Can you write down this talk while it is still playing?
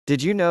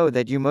Did you know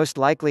that you most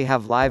likely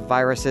have live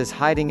viruses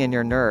hiding in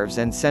your nerves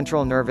and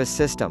central nervous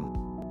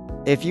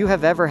system? If you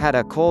have ever had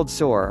a cold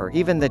sore or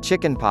even the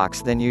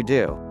chickenpox, then you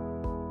do.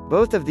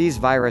 Both of these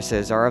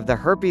viruses are of the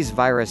herpes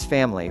virus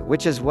family,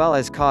 which, as well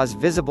as cause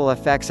visible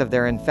effects of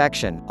their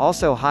infection,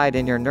 also hide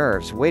in your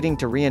nerves waiting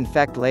to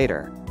reinfect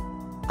later.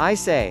 I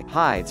say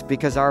hides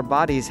because our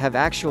bodies have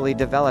actually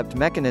developed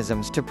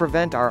mechanisms to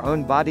prevent our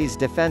own body's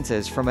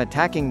defenses from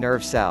attacking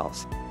nerve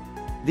cells.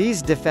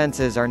 These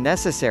defenses are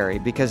necessary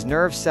because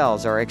nerve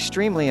cells are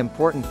extremely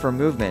important for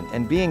movement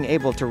and being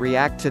able to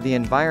react to the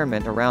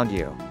environment around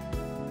you.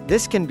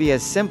 This can be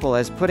as simple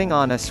as putting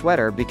on a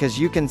sweater because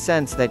you can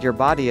sense that your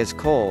body is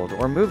cold,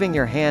 or moving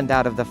your hand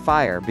out of the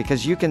fire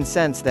because you can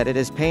sense that it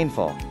is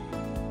painful.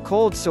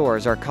 Cold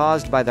sores are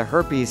caused by the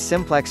herpes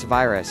simplex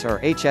virus, or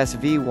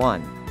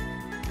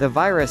HSV-1. The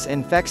virus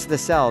infects the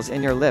cells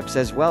in your lips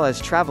as well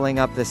as traveling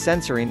up the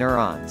sensory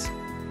neurons.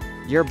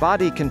 Your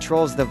body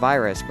controls the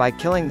virus by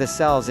killing the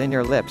cells in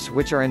your lips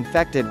which are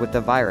infected with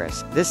the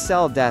virus. This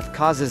cell death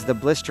causes the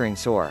blistering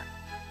sore.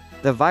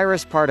 The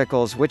virus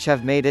particles which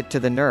have made it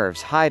to the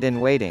nerves hide in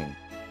waiting.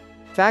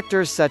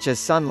 Factors such as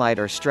sunlight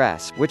or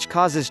stress, which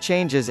causes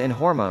changes in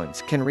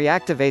hormones, can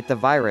reactivate the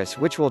virus,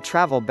 which will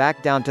travel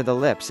back down to the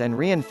lips and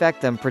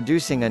reinfect them,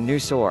 producing a new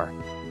sore.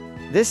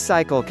 This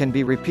cycle can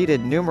be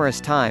repeated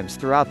numerous times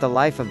throughout the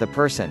life of the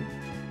person.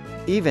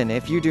 Even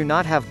if you do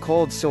not have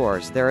cold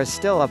sores, there is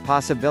still a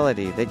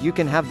possibility that you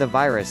can have the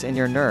virus in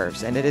your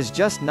nerves and it is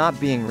just not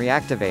being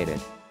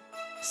reactivated.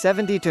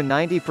 70 to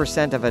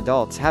 90% of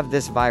adults have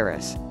this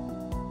virus.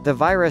 The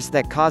virus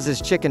that causes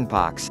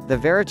chickenpox, the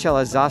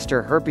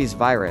varicella-zoster herpes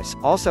virus,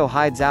 also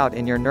hides out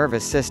in your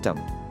nervous system.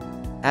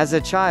 As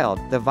a child,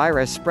 the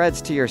virus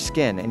spreads to your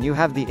skin and you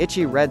have the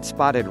itchy red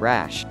spotted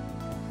rash.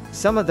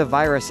 Some of the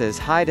viruses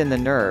hide in the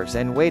nerves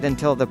and wait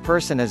until the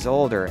person is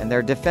older and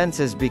their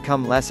defenses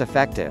become less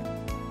effective.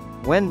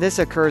 When this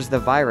occurs, the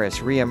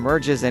virus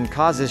re-emerges and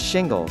causes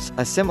shingles,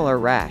 a similar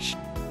rash.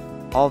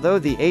 Although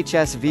the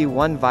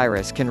HSV-1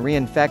 virus can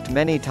reinfect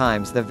many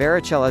times, the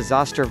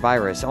varicella-zoster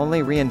virus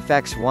only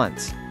reinfects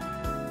once.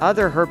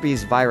 Other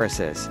herpes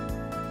viruses.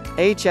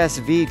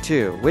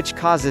 HSV-2, which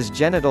causes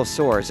genital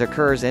sores,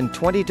 occurs in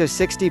 20 to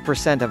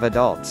 60% of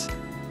adults.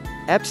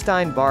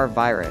 Epstein-Barr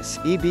virus,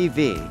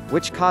 EBV,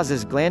 which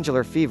causes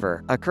glandular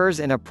fever, occurs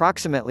in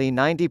approximately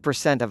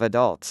 90% of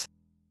adults.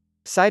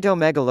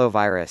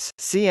 Cytomegalovirus,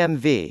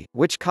 CMV,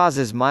 which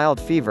causes mild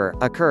fever,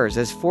 occurs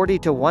as 40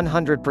 to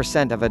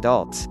 100% of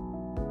adults.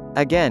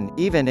 Again,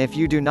 even if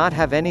you do not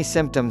have any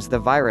symptoms, the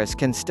virus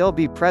can still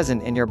be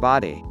present in your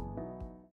body.